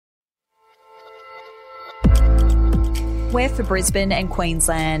We're for Brisbane and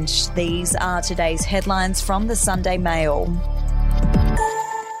Queensland. These are today's headlines from the Sunday Mail.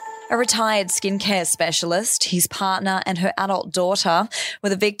 A retired skincare specialist, his partner and her adult daughter were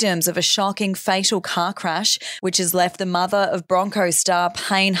the victims of a shocking fatal car crash, which has left the mother of Broncos star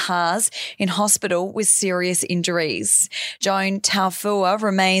Payne Haas in hospital with serious injuries. Joan Taufua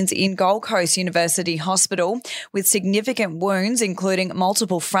remains in Gold Coast University Hospital with significant wounds, including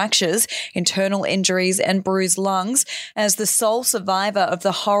multiple fractures, internal injuries and bruised lungs, as the sole survivor of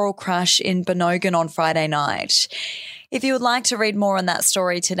the horrible crash in Benogan on Friday night. If you would like to read more on that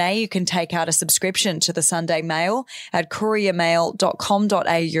story today, you can take out a subscription to the Sunday Mail at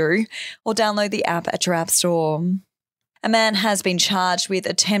couriermail.com.au or download the app at your app store. A man has been charged with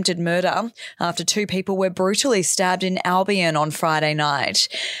attempted murder after two people were brutally stabbed in Albion on Friday night.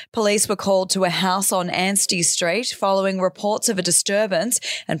 Police were called to a house on Anstey Street following reports of a disturbance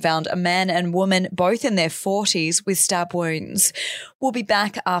and found a man and woman both in their 40s with stab wounds. We'll be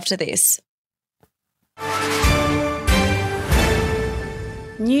back after this.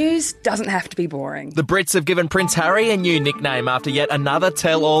 News doesn't have to be boring. The Brits have given Prince Harry a new nickname after yet another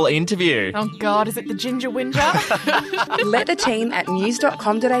tell-all interview. Oh God, is it the Ginger Whinger? Let the team at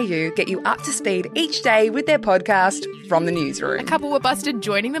news.com.au get you up to speed each day with their podcast, From the Newsroom. A couple were busted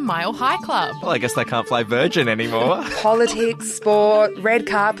joining the Mile High Club. Well, I guess they can't fly Virgin anymore. Politics, sport, red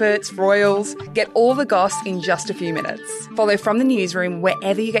carpets, royals. Get all the goss in just a few minutes. Follow From the Newsroom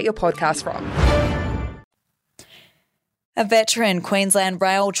wherever you get your podcast from. A veteran Queensland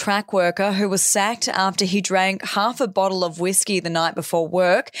rail track worker who was sacked after he drank half a bottle of whiskey the night before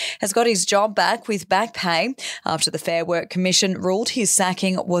work has got his job back with back pay after the Fair Work Commission ruled his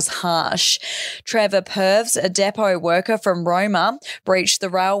sacking was harsh. Trevor Purves, a depot worker from Roma, breached the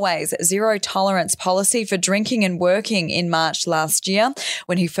railway's zero tolerance policy for drinking and working in March last year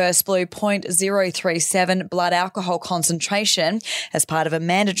when he first blew .037 blood alcohol concentration as part of a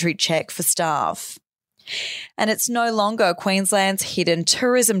mandatory check for staff. And it's no longer Queensland's hidden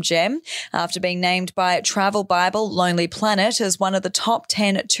tourism gem. After being named by Travel Bible Lonely Planet as one of the top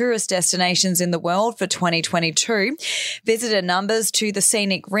 10 tourist destinations in the world for 2022, visitor numbers to the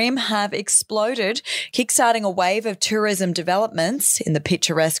scenic rim have exploded, kickstarting a wave of tourism developments in the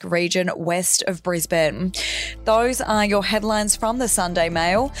picturesque region west of Brisbane. Those are your headlines from the Sunday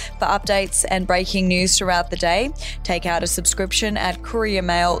Mail. For updates and breaking news throughout the day, take out a subscription at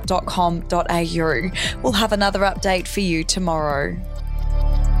couriermail.com.au. We'll have another update for you tomorrow.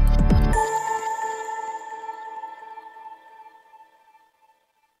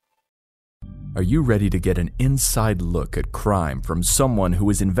 Are you ready to get an inside look at crime from someone who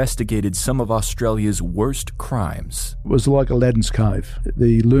has investigated some of Australia's worst crimes? It was like Aladdin's Cave.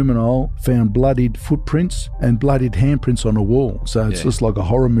 The luminol found bloodied footprints and bloodied handprints on a wall, so it's just like a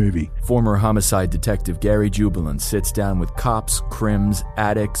horror movie. Former homicide detective Gary Jubilant sits down with cops, crims,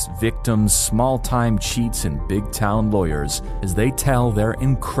 addicts, victims, small-time cheats, and big-town lawyers as they tell their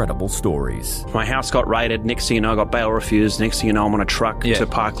incredible stories. My house got raided. Next thing you know, I got bail refused. Next thing you know, I'm on a truck to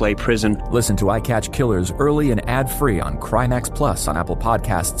Parklea Prison. Listen to I Catch Killers early and ad-free on Crimex Plus on Apple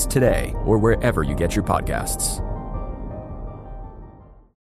Podcasts today or wherever you get your podcasts.